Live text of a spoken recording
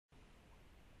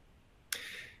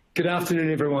Good afternoon,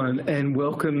 everyone, and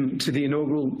welcome to the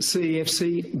inaugural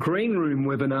CEFC Green Room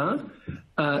webinar.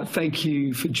 Thank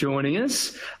you for joining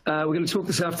us. We're going to talk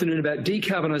this afternoon about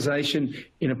decarbonisation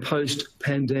in a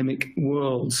post-pandemic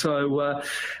world. So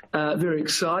very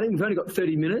exciting. We've only got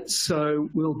 30 minutes, so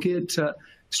we'll get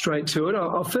straight to it.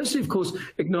 I'll firstly, of course,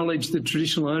 acknowledge the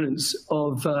traditional owners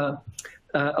of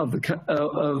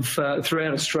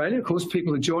throughout Australia. Of course,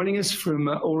 people are joining us from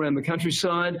all around the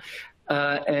countryside,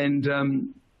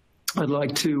 and I'd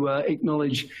like to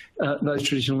acknowledge those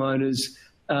traditional owners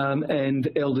and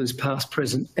elders past,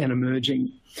 present and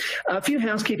emerging. A few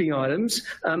housekeeping items.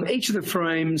 Each of the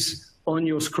frames on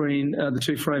your screen, the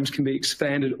two frames can be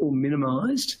expanded or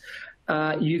minimised.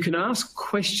 You can ask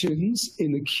questions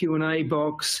in the Q&A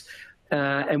box,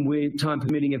 and we're time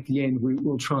permitting at the end, we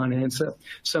will try and answer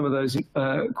some of those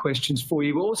questions for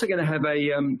you. We're also going to have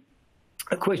a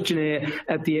questionnaire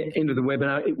at the end of the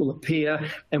webinar. It will appear,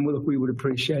 and we would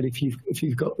appreciate if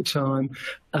you've got the time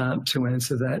to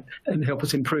answer that and help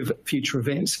us improve future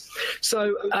events.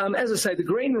 So, as I say, the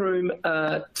Green Room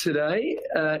today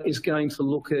is going to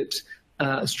look at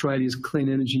Australia's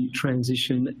clean energy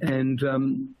transition, and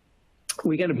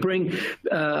we're going to bring,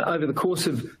 over the course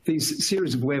of these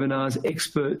series of webinars,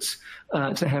 experts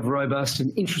to have robust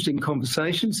and interesting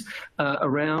conversations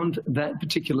around that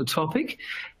particular topic.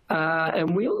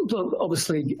 And we'll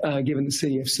obviously, given the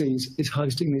CEFC is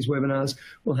hosting these webinars,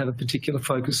 we'll have a particular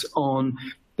focus on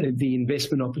the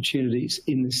investment opportunities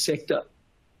in this sector.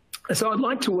 So I'd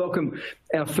like to welcome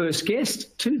our first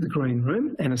guest to the Green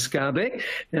Room, Anna Skarbek.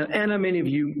 Now, Anna, many of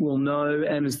you will know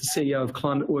Anna's the CEO of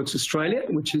Climateworks Australia,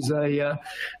 which is a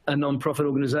non-profit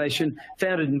organisation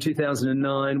founded in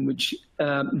 2009, which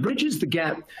bridges the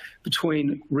gap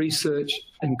between research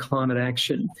and climate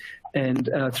action. And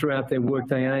throughout their work,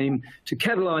 they aim to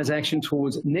catalyse action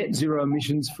towards net zero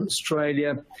emissions for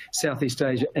Australia, Southeast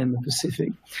Asia and the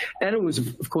Pacific. Anna was,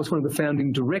 of course, one of the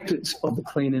founding directors of the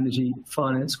Clean Energy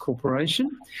Finance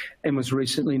Corporation and was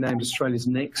recently named Australia's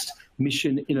next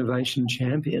Mission Innovation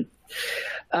Champion.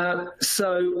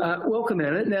 Welcome,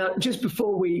 Anna. Now, just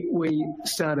before we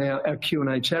start our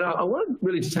Q&A chat, I wanted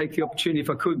really to take the opportunity, if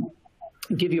I could,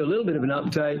 give you a little bit of an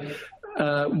update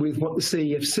with what the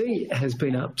CEFC has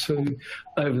been up to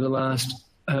over the last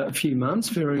few months.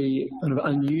 Very kind of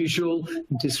unusual,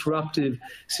 disruptive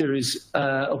series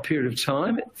or period of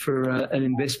time for an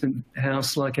investment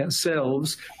house like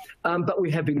ourselves. But we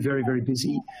have been very, very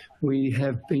busy. We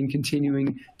have been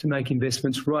continuing to make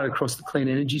investments right across the clean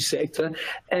energy sector.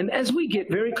 And as we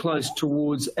get very close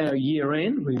towards our year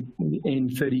end, we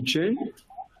end 30 June,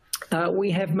 we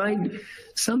have made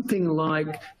something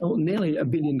like nearly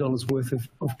 $1 billion worth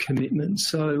of commitments.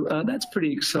 So that's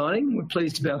pretty exciting. We're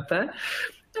pleased about that.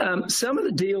 Some of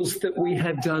the deals that we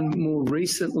have done more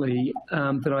recently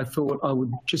that I thought I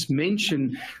would just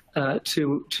mention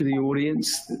to the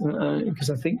audience, because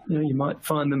I think you might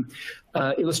find them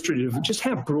illustrative of just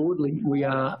how broadly we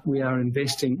are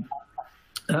investing.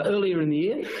 Earlier in the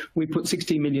year, we put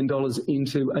 $60 million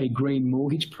into a green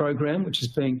mortgage program, which is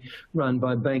being run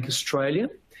by Bank Australia.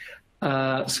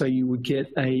 So you would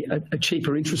get a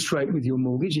cheaper interest rate with your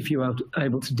mortgage if you are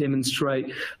able to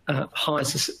demonstrate high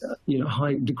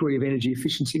degree of energy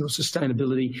efficiency or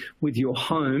sustainability with your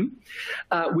home.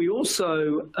 We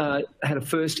also had a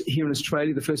first here in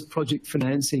Australia, the first project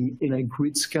financing in a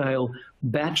grid-scale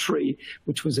battery,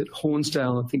 which was at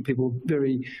Hornsdale. I think people are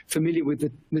very familiar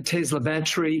with the Tesla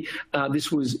battery.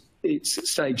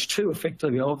 It's stage 2,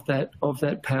 effectively, of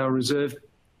that power reserve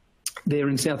there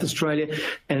in South Australia,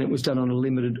 and it was done on a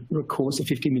limited recourse, a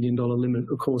 $50 million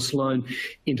limited recourse loan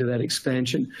into that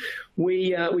expansion.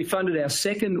 We funded our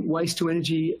second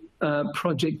waste-to-energy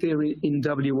project there in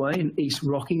WA, in East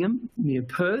Rockingham, near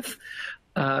Perth.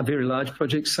 A very large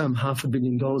project, some $500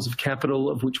 million of capital,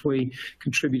 of which we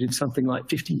contributed something like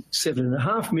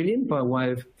 $57.5 million by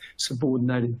way of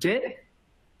subordinated debt.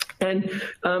 And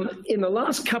in the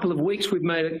last couple of weeks, we've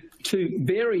made two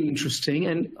very interesting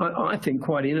and I think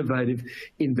quite innovative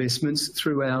investments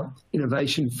through our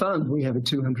innovation fund. We have a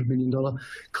 $200 million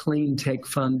clean tech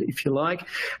fund, if you like,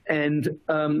 and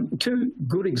two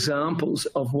good examples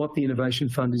of what the innovation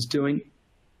fund is doing.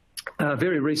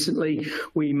 Very recently,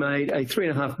 we made a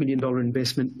 $3.5 million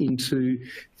investment into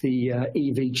the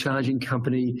EV charging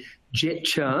company Jet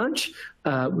Charge,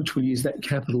 which will use that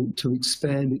capital to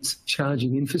expand its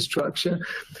charging infrastructure.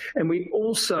 And we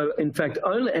also, in fact,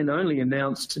 only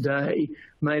announced today,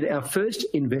 made our first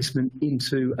investment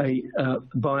into a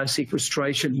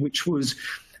biosequestration, which was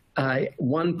a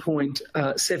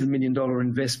 $1.7 million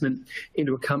investment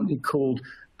into a company called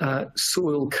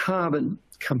soil carbon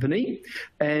company,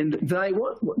 and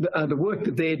the work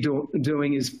that they're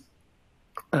doing is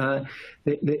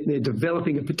they're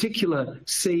developing a particular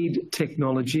seed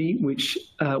technology which,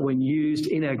 when used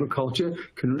in agriculture,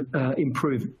 can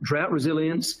improve drought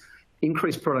resilience,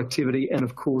 increase productivity, and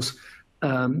of course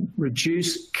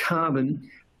reduce carbon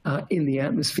in the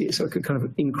atmosphere. So it could kind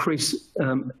of increase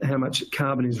how much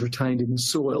carbon is retained in the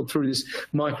soil through this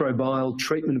microbial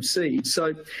treatment of seeds.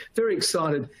 So very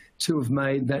excited to have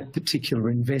made that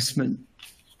particular investment.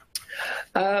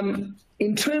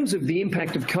 In terms of the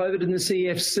impact of COVID in the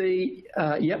CEFC,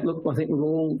 look, I think we're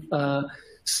all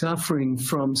suffering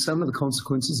from some of the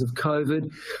consequences of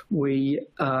COVID. We're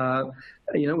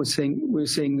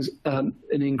seeing an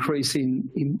increase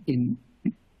in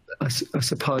I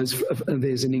suppose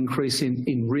there's an increase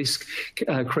in risk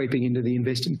creeping into the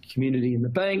investing community and the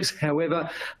banks. However,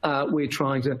 we're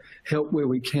trying to help where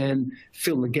we can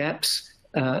fill the gaps.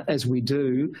 As we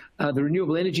do. The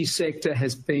renewable energy sector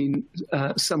has been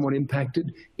somewhat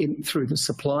impacted through the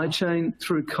supply chain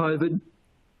through COVID.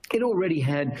 It already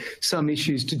had some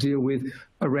issues to deal with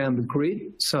around the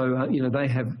grid, so they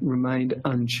have remained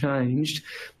unchanged.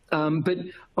 But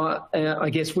I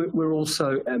guess we're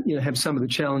also have some of the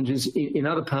challenges in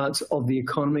other parts of the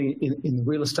economy, in the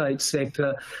real estate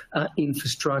sector,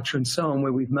 infrastructure and so on,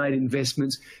 where we've made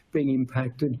investments being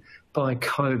impacted by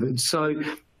COVID. So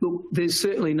look, there's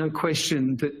certainly no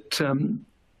question that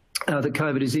that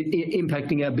COVID is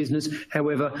impacting our business.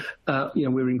 However,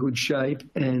 we're in good shape,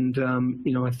 and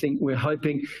I think we're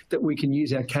hoping that we can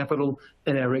use our capital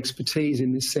and our expertise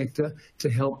in this sector to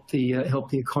help the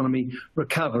economy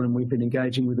recover. And we've been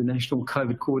engaging with the National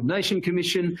COVID Coordination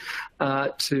Commission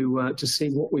to see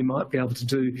what we might be able to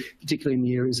do, particularly in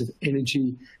the areas of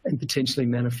energy and potentially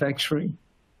manufacturing.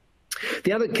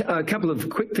 The other couple of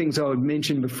quick things I would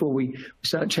mention before we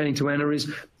start chatting to Anna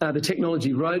is the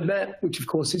technology roadmap, which of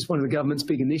course is one of the government's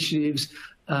big initiatives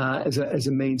as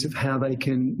a means of how they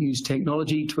can use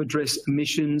technology to address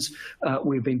emissions.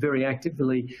 We've been very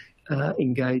actively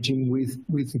engaging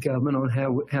with the government on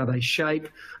how they shape,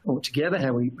 or together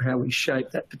how we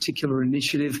shape that particular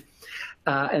initiative.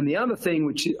 And the other thing,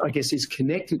 which I guess is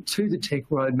connected to the tech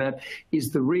roadmap,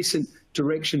 is the recent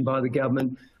direction by the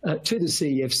government to the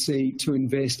CEFC to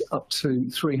invest up to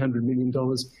 $300 million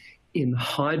in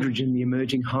hydrogen, the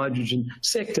emerging hydrogen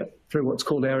sector, through what's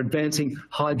called our Advancing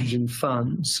Hydrogen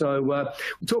Fund. So we'll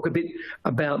talk a bit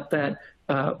about that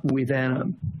with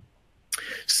Anna.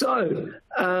 So,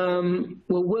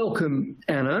 well, welcome,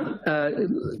 Anna.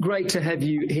 Great to have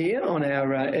you here on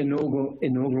our inaugural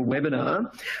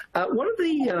webinar. One of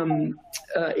the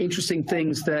interesting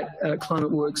things that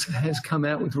Climateworks has come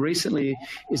out with recently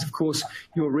is, of course,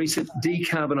 your recent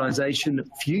decarbonisation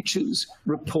futures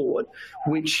report,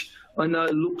 which I know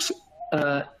looks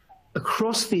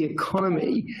across the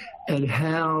economy and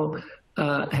how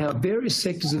various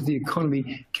sectors of the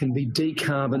economy can be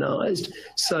decarbonised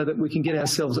so that we can get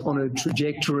ourselves on a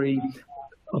trajectory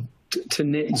to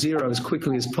net zero as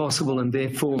quickly as possible, and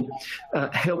therefore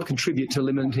help contribute to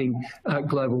limiting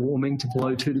global warming to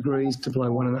below 2 degrees, to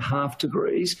below 1.5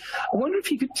 degrees. I wonder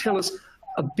if you could tell us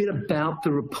a bit about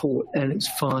the report and its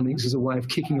findings as a way of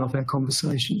kicking off our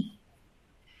conversation.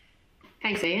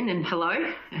 Thanks, Ian, and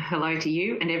hello. Hello to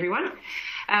you and everyone.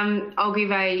 I'll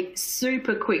give a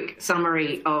super quick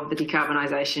summary of the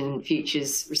decarbonisation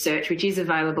futures research, which is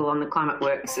available on the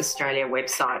Climateworks Australia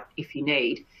website if you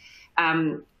need.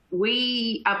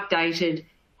 We updated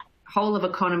whole of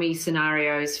economy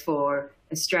scenarios for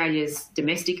Australia's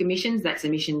domestic emissions, that's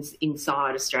emissions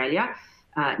inside Australia,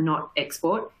 not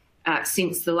export,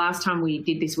 since the last time we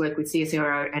did this work with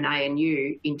CSIRO and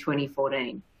ANU in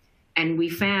 2014. And we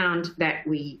found that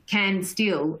we can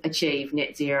still achieve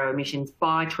net zero emissions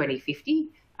by 2050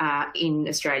 in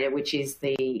Australia, which is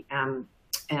the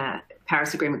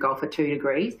Paris Agreement goal for 2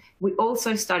 degrees. We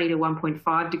also studied a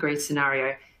 1.5 degree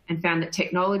scenario and found that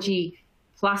technology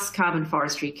plus carbon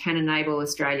forestry can enable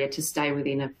Australia to stay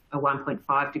within a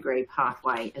 1.5 degree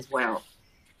pathway as well.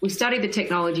 We studied the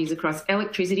technologies across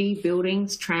electricity,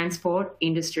 buildings, transport,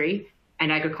 industry,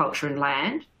 and agriculture and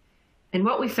land. And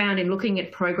what we found in looking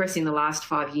at progress in the last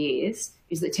 5 years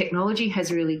is that technology has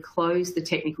really closed the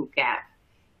technical gap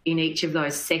in each of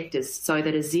those sectors so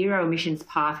that a zero emissions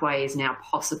pathway is now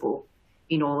possible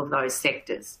in all of those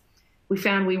sectors. We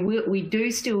found we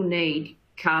do still need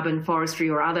carbon forestry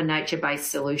or other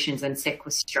nature-based solutions and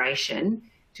sequestration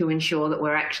to ensure that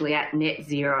we're actually at net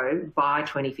zero by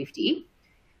 2050.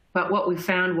 But what we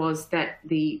found was that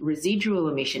the residual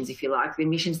emissions, if you like, the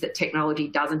emissions that technology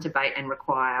doesn't abate and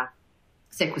require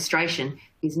sequestration,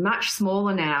 is much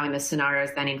smaller now in the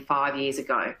scenarios than in 5 years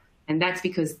ago. And that's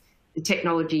because the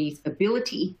technology's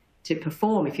ability to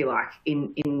perform, if you like,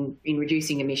 in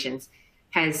reducing emissions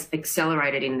has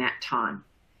accelerated in that time.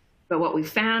 But what we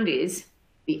found is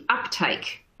the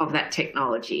uptake of that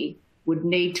technology would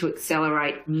need to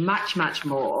accelerate much, much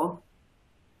more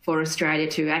for Australia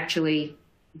to actually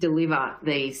deliver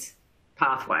these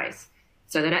pathways.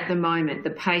 So that at the moment, the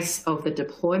pace of the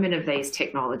deployment of these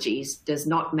technologies does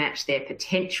not match their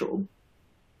potential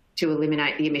to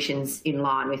eliminate the emissions in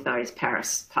line with those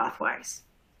Paris pathways.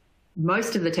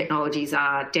 Most of the technologies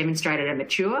are demonstrated and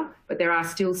mature, but there are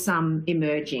still some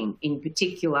emerging, in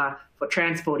particular for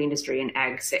transport industry and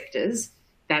ag sectors.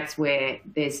 That's where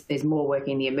there's more work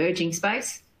in the emerging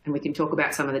space, and we can talk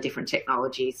about some of the different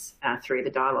technologies through the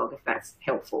dialogue if that's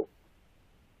helpful.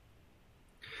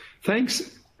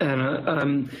 Thanks,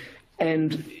 Anna.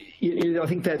 And I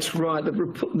think that's right. The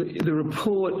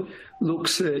report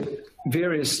looks at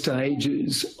various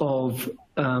stages of,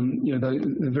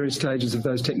 the various stages of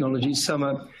those technologies. Some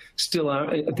are still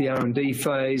at the R&D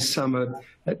phase, some are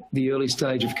at the early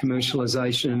stage of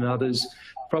commercialisation, and others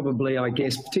probably, I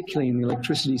guess, particularly in the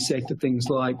electricity sector, things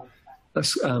like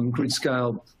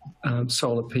grid-scale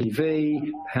solar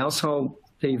PV, household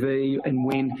PV and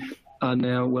wind are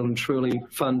now well and truly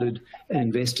funded and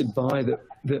invested by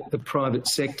the private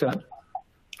sector.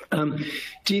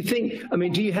 Do you think,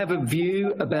 do you have a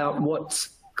view about what's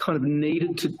kind of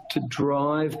needed to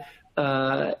drive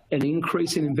an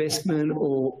increase in investment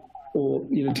or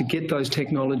to get those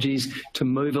technologies to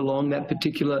move along that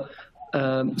particular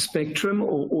spectrum,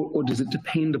 or does it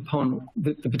depend upon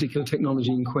the particular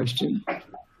technology in question?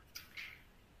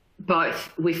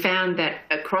 Both. We found that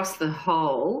across the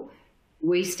whole,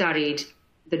 we studied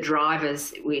the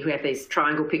drivers. We have these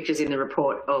triangle pictures in the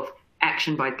report of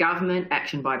action by government,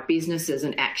 action by businesses,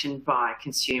 and action by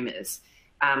consumers,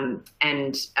 and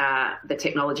the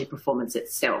technology performance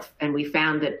itself. And we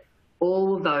found that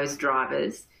all of those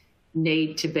drivers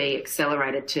need to be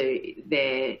accelerated to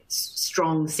their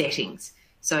strong settings.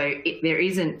 So there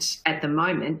isn't, at the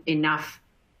moment, enough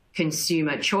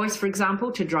consumer choice, for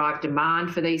example, to drive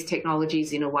demand for these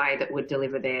technologies in a way that would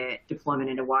deliver their deployment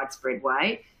in a widespread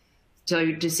way.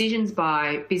 So decisions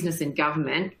by business and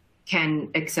government can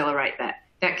accelerate that.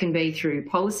 That can be through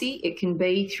policy, it can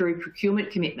be through procurement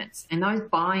commitments, and those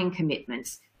buying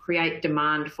commitments create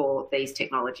demand for these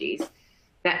technologies.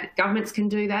 That governments can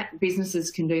do that,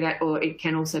 businesses can do that, or it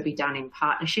can also be done in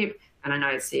partnership. And I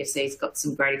know CFC's got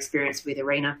some great experience with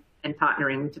ARENA and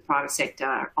partnering with the private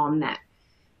sector on that.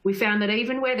 We found that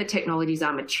even where the technologies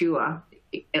are mature,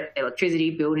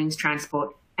 electricity, buildings,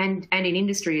 transport, and in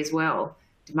industry as well,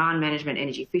 demand management,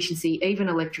 energy efficiency, even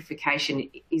electrification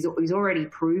is already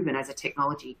proven as a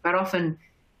technology. But often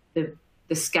the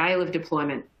scale of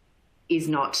deployment is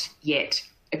not yet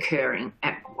occurring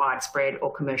at widespread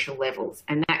or commercial levels.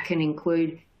 And that can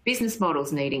include business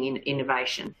models needing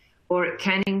innovation, or it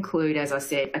can include, as I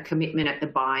said, a commitment at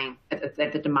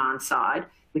the demand side,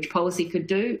 which policy could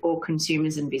do, or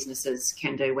consumers and businesses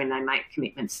can do when they make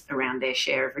commitments around their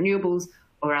share of renewables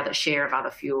or other share of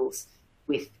other fuels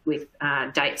with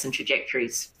dates and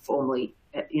trajectories formally,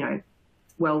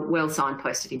 well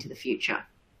signposted into the future.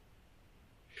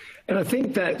 And I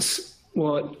think that's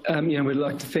what, we'd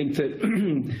like to think that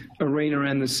ARENA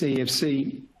and the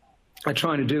CEFC are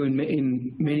trying to do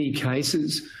in many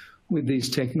cases with these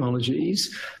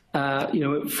technologies.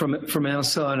 From our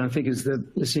side, I think as the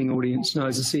listening audience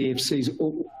knows, the CEFC's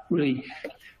really,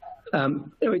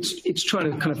 it's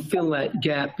trying to kind of fill that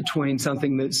gap between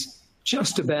something that's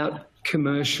just about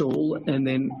commercial and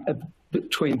then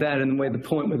between that and where the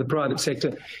point where the private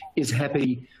sector is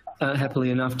happily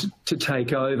enough to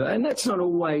take over. And that's not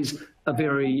always a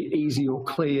very easy or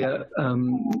clear,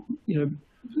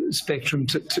 spectrum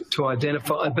to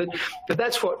identify. But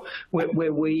that's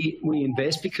where we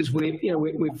invest, because we're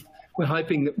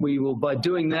hoping that we will, by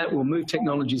doing that, we'll move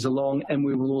technologies along and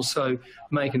we will also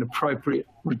make an appropriate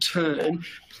return.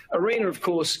 ARENA, of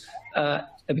course,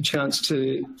 have a chance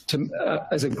to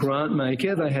as a grant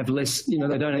maker, they have less, they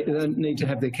don't need to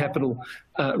have their capital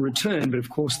return, but of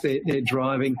course they're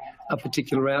driving a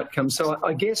particular outcome. So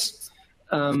I guess,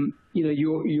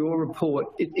 your report,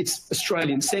 it's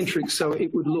Australian-centric, so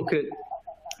it would look at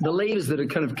the levers that are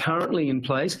kind of currently in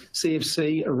place,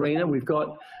 CEFC, ARENA. We've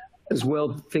got as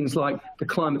well things like the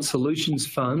Climate Solutions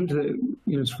Fund,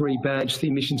 it's rebadged the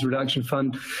Emissions Reduction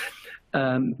Fund,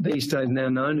 these days now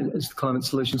known as the Climate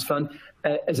Solutions Fund,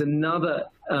 as another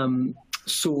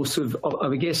source of,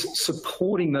 I guess,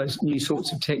 supporting those new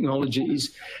sorts of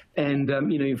technologies. And,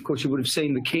 of course, you would have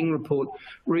seen the King report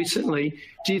recently.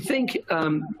 Do you think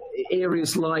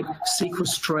areas like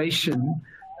sequestration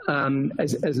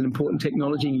as an important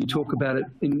technology, and you talk about it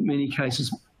in many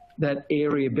cases, that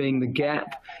area being the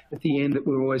gap at the end that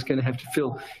we're always going to have to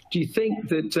fill. Do you think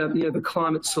that the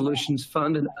Climate Solutions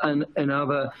Fund and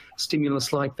other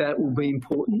stimulus like that will be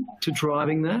important to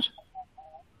driving that?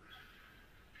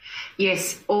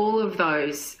 Yes, all of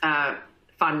those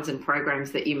funds and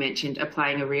programs that you mentioned are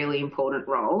playing a really important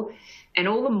role, and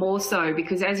all the more so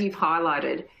because, as you've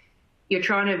highlighted, you're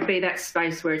trying to be that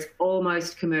space where it's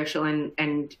almost commercial,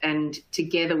 and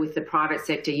together with the private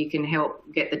sector, you can help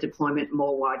get the deployment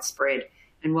more widespread.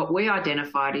 And what we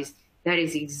identified is that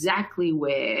is exactly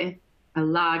where a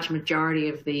large majority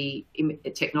of the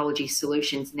technology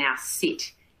solutions now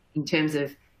sit, in terms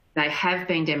of they have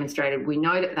been demonstrated. We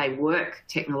know that they work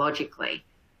technologically,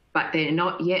 but they're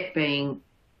not yet being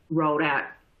rolled out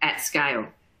at scale.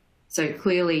 So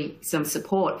clearly some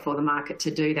support for the market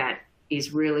to do that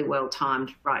is really well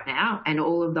timed right now. And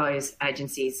all of those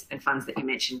agencies and funds that you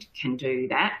mentioned can do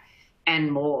that and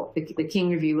more. The King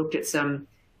Review looked at some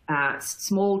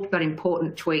small but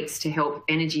important tweaks to help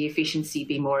energy efficiency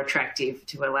be more attractive,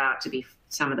 to allow it to be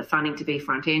some of the funding to be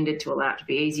front-ended, to allow it to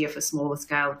be easier for smaller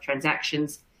scale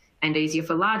transactions and easier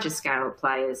for larger scale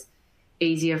players,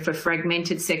 easier for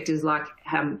fragmented sectors like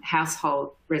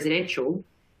household residential,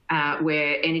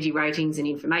 where energy ratings and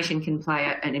information can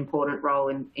play an important role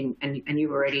and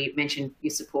you've already mentioned you're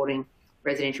supporting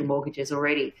residential mortgages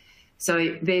already.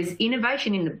 So there's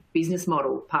innovation in the business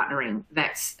model partnering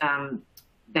that's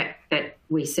that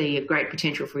we see a great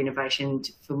potential for innovation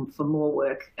for more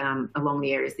work along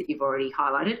the areas that you've already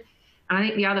highlighted. And I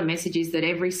think the other message is that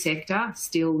every sector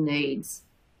still needs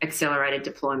accelerated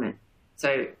deployment.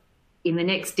 So in the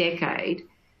next decade,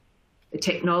 the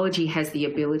technology has the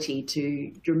ability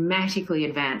to dramatically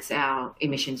advance our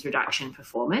emissions reduction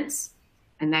performance,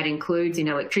 and that includes in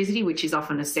electricity, which is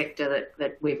often a sector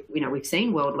that we've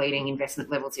seen world-leading investment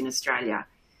levels in Australia,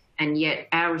 and yet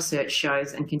our research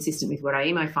shows, and consistent with what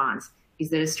AEMO finds,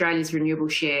 is that Australia's renewable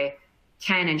share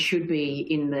can and should be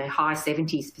in the high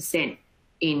 70%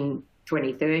 in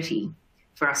 2030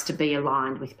 for us to be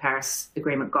aligned with Paris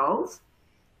Agreement goals,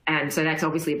 and so that's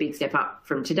obviously a big step up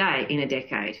from today in a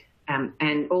decade.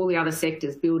 And all the other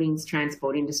sectors, buildings,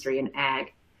 transport, industry and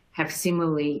ag, have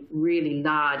similarly really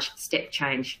large step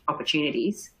change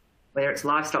opportunities, whether it's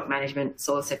livestock management,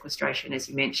 soil sequestration, as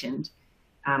you mentioned,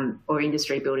 or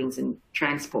industry, buildings and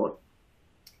transport.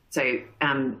 So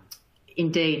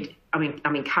indeed,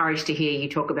 I'm encouraged to hear you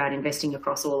talk about investing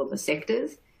across all of the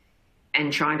sectors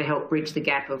and trying to help bridge the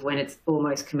gap of when it's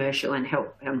almost commercial and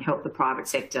help the private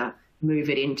sector move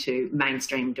it into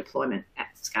mainstream deployment at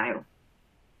scale.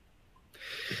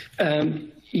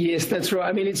 Yes, that's right.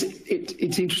 I mean, it's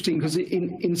interesting because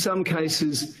in some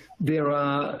cases there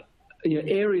are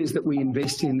areas that we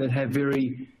invest in that have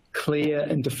very clear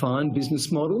and defined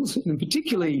business models, and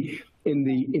particularly in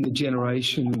the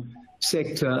generation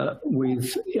sector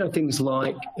with things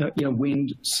like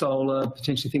wind, solar,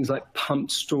 potentially things like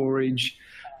pumped storage.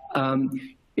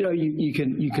 You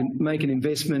can make an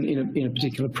investment in a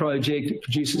particular project. It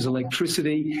produces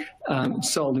electricity,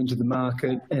 sold into the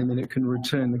market, and then it can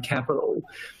return the capital.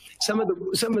 Some of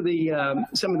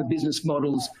the business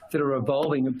models that are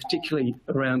evolving, and particularly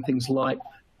around things like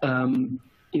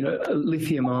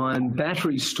lithium-ion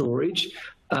battery storage,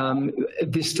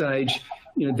 at this stage,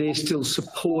 they're still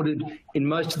supported in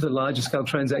most of the larger scale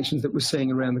transactions that we're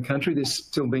seeing around the country. They're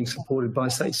still being supported by,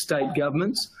 say, state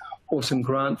governments or some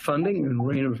grant funding, and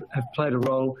RENA have played a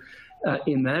role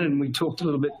in that. And we talked a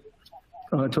little bit,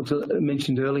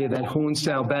 mentioned earlier that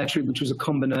Hornsdale battery, which was a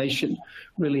combination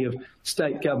really of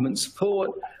state government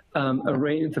support,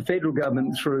 the federal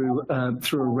government through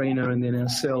RENA, and then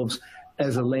ourselves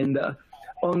as a lender.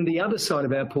 On the other side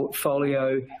of our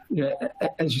portfolio,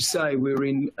 as you say, we're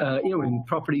in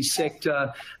property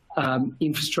sector,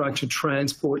 infrastructure,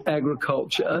 transport,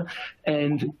 agriculture,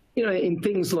 and in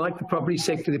things like the property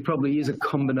sector, there probably is a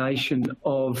combination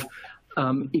of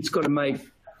it's got to make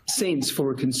sense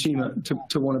for a consumer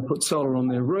to want to put solar on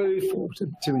their roof or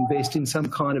to invest in some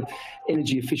kind of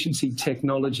energy efficiency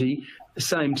technology. At the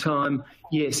same time,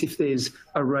 yes, if there's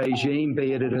a regime,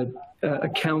 be it at a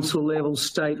council level,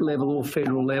 state level or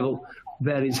federal level,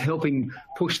 that is helping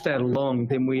push that along,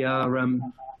 then we are,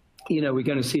 we're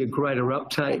going to see a greater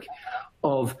uptake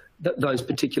of those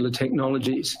particular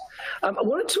technologies. I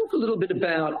want to talk a little bit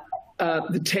about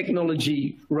the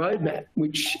technology roadmap,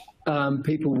 which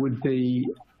people would be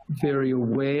very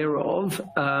aware of.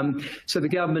 So the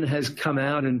government has come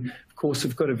out and, of course,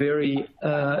 have got a very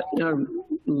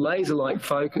laser-like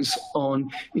focus on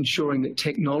ensuring that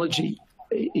technology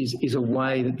is a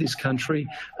way that this country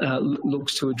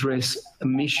looks to address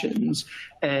emissions.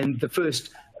 And the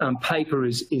first paper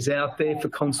is out there for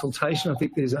consultation. I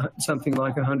think there's something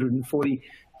like 140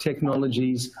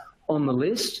 technologies on the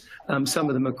list. Some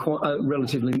of them are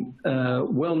relatively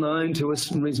well known to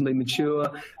us and reasonably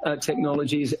mature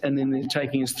technologies, and then they're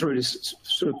taking us through to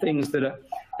sort of things that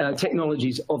are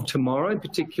technologies of tomorrow,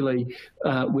 particularly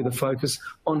with a focus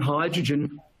on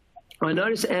hydrogen. I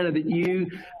noticed, Anna, that you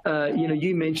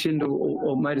mentioned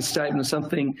or made a statement or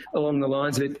something along the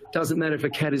lines of it doesn't matter if a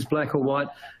cat is black or white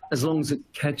as long as it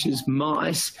catches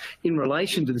mice in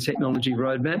relation to the technology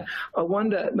roadmap. I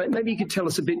wonder, maybe you could tell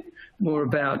us a bit more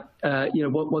about,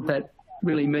 what that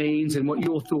really means and what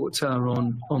your thoughts are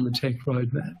on the tech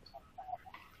roadmap.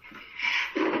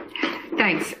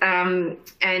 Thanks, and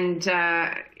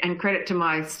credit to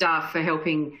my staff for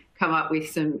helping come up with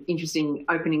some interesting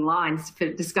opening lines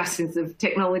for discussions of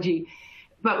technology.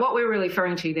 But what we're really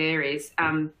referring to there is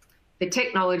the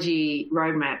technology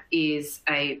roadmap is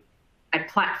a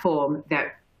platform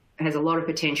that has a lot of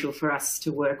potential for us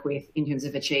to work with in terms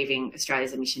of achieving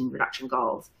Australia's emission reduction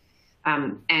goals.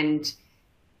 And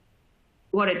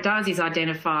what it does is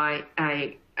identify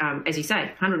as you say,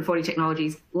 140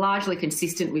 technologies, largely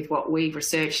consistent with what we've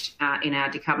researched in our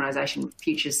decarbonisation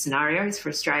futures scenarios for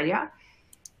Australia.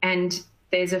 And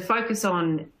there's a focus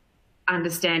on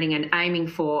understanding and aiming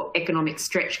for economic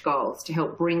stretch goals to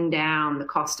help bring down the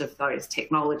cost of those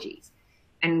technologies.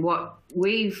 And what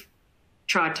we've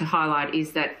tried to highlight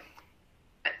is that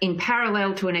in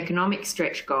parallel to an economic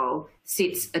stretch goal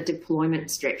sits a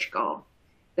deployment stretch goal.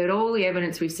 That all the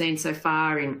evidence we've seen so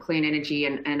far in clean energy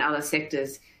and other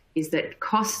sectors is that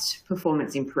cost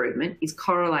performance improvement is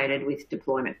correlated with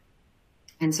deployment.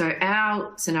 And so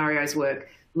our scenarios work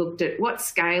looked at what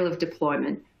scale of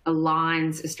deployment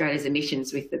aligns Australia's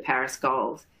emissions with the Paris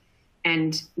goals.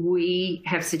 And we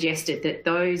have suggested that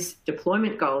those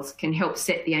deployment goals can help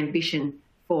set the ambition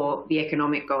for the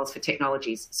economic goals for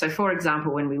technologies. So, for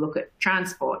example, when we look at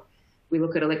transport, we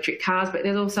look at electric cars, but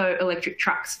there's also electric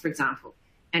trucks, for example.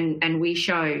 And we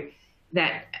show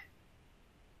that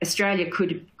Australia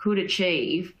could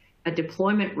achieve a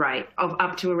deployment rate of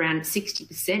up to around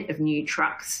 60% of new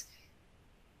trucks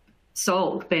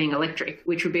sold being electric,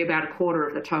 which would be about a quarter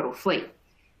of the total fleet.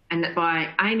 And that by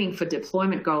aiming for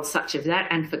deployment goals such as that,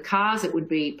 and for cars it would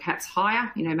be perhaps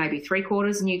higher, maybe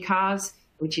 3/4 new cars,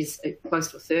 which is close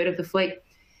to a third of the fleet,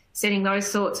 setting those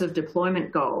sorts of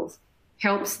deployment goals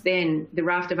helps then the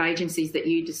raft of agencies that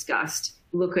you discussed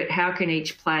look at how can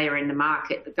each player in the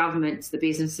market, the governments, the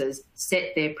businesses,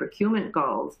 set their procurement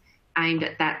goals aimed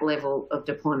at that level of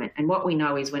deployment. And what we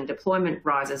know is when deployment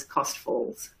rises, cost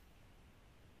falls.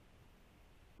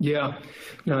 Yeah,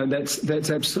 no, that's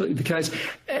absolutely the case.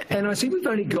 And I think we've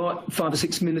only got 5 or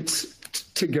 6 minutes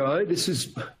to go. This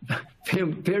is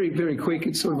very, very quick.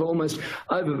 It's sort of almost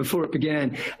over before it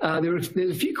began. There's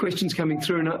a few questions coming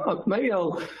through, and maybe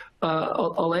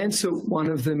I'll answer one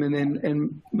of them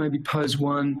and maybe pose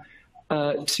one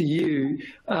to you.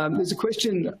 There's a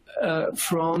question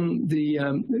from the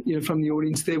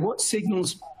audience there. What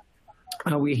signals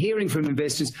are we hearing from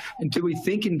investors, and do we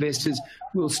think investors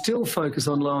will still focus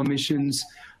on low emissions,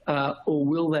 or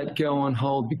will that go on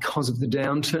hold because of the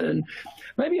downturn?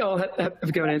 Maybe I'll have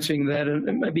a go at answering that, and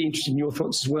it may be interested in your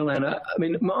thoughts as well, Anna. I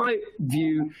mean, my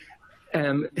view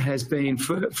has been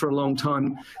for a long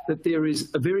time that there is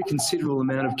a very considerable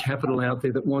amount of capital out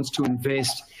there that wants to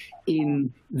invest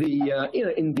in the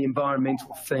in the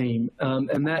environmental theme,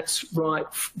 and that's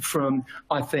right from,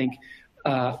 I think,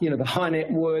 the high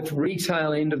net worth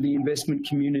retail end of the investment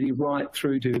community right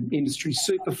through to industry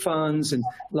super funds and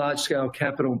large scale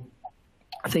capital.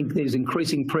 I think there's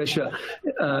increasing pressure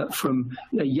from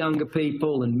younger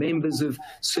people and members of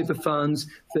super funds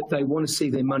that they want to see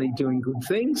their money doing good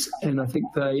things, and I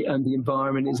think the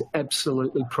environment is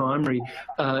absolutely primary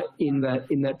in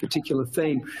that particular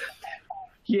theme.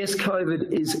 Yes,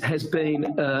 COVID has been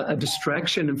a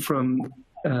distraction from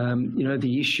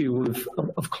the issue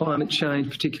of climate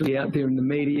change, particularly out there in the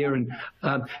media. And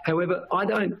however, I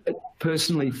don't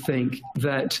personally think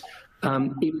that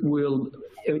it will.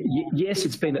 Yes,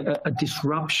 it's been a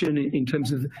disruption in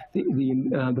terms of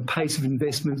the pace of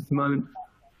investment at the moment,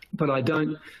 but I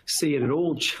don't see it at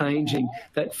all changing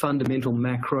that fundamental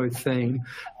macro theme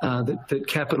that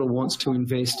capital wants to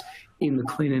invest in the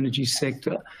clean energy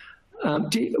sector.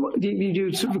 Do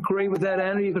you sort of agree with that,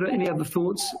 Anna? You got any other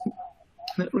thoughts in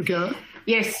that regard?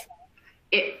 Yes.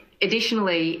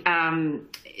 Additionally,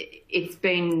 it's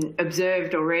been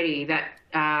observed already that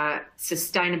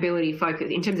sustainability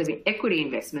focus, in terms of equity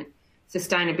investment,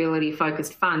 sustainability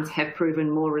focused funds have proven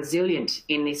more resilient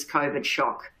in this COVID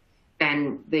shock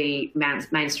than the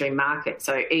mainstream market.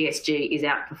 So ESG is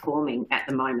outperforming at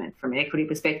the moment from an equity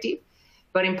perspective.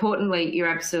 But importantly, you're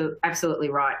absolutely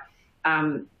right.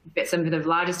 But some of the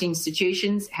largest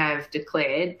institutions have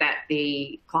declared that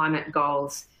the climate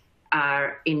goals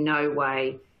are in no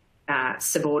way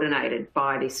subordinated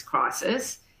by this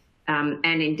crisis. And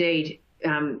indeed,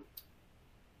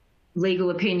 legal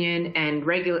opinion and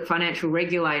financial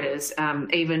regulators,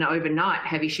 even overnight,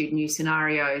 have issued new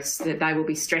scenarios that they will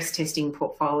be stress testing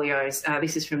portfolios.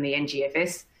 This is from the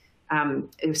NGFS,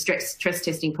 stress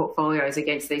testing portfolios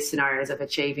against these scenarios of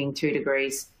achieving 2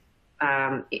 degrees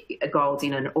goals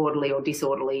in an orderly or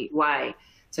disorderly way.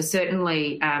 So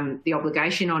certainly the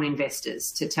obligation on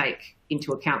investors to take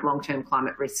into account long-term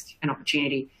climate risk and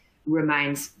opportunity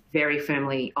remains very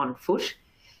firmly on foot.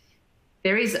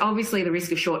 There is obviously the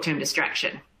risk of short-term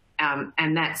distraction,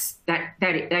 and that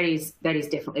is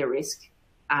definitely a risk.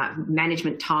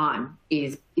 Management time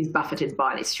is buffeted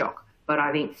by this shock, but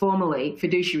I think formally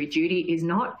fiduciary duty is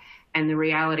not, and the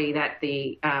reality that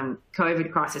the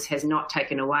COVID crisis has not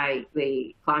taken away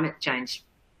the climate change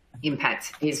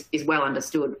impacts is well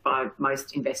understood by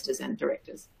most investors and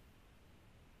directors.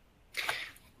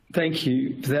 Thank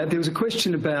you for that. There was a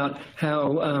question about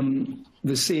how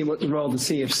what the role the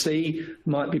CEFC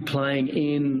might be playing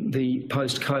in the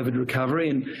post-COVID recovery,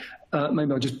 and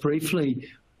maybe I'll just briefly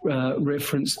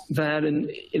reference that.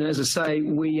 And as I say,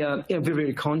 we are very,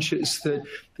 very conscious that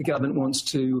the government wants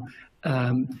to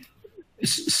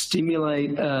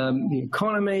stimulate the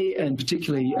economy and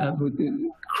particularly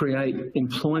create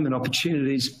employment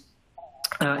opportunities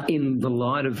in the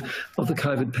light of the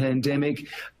COVID pandemic.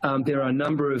 There are a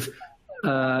number of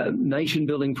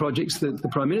nation-building projects that the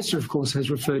Prime Minister, of course,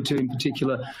 has referred to, in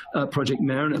particular Project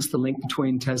Marinus, the link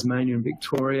between Tasmania and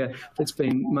Victoria, that's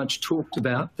been much talked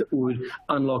about, that would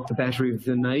unlock the battery of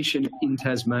the nation in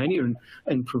Tasmania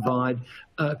and provide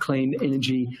clean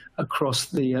energy across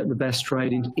the Bass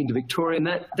Strait into Victoria.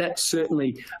 And that's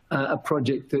certainly a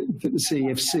project that the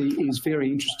CEFC is very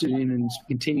interested in and is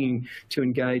continuing to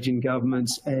engage in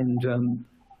governments and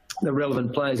the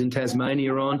relevant players in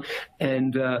Tasmania on.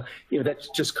 And, that's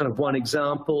just kind of one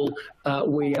example.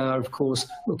 We are, of course,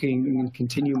 looking and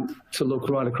continue to look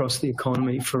right across the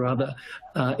economy for other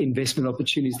investment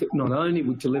opportunities that not only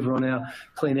would deliver on our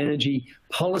clean energy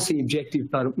policy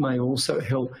objective, but it may also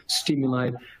help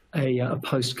stimulate a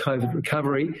post-COVID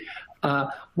recovery.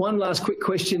 One last quick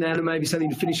question, Anna, maybe something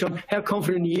to finish on. How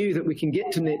confident are you that we can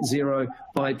get to net zero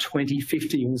by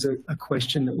 2050? Was a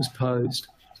question that was posed.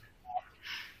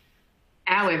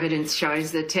 Our evidence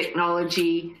shows that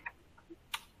technology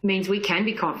means we can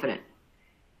be confident.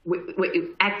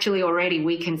 Actually, already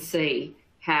we can see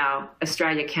how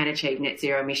Australia can achieve net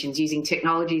zero emissions using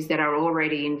technologies that are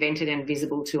already invented and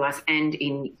visible to us and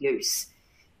in use.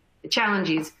 The challenge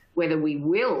is whether we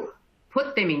will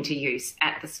put them into use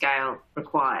at the scale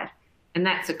required. And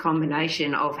that's a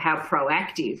combination of how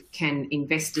proactive can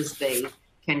investors be,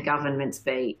 can governments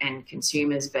be, and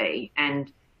consumers be.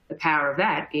 And the power of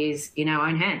that is in our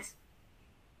own hands.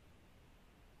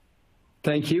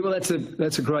 Thank you. Well, that's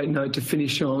a great note to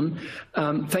finish on.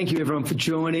 Thank you, everyone, for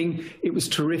joining. It was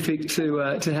terrific to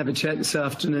have a chat this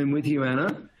afternoon with you,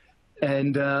 Anna.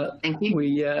 And thank you.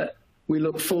 We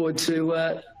look forward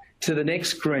to the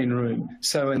next Green Room.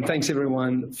 And thanks,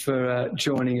 everyone, for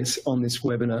joining us on this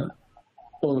webinar.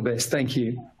 All the best. Thank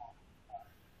you.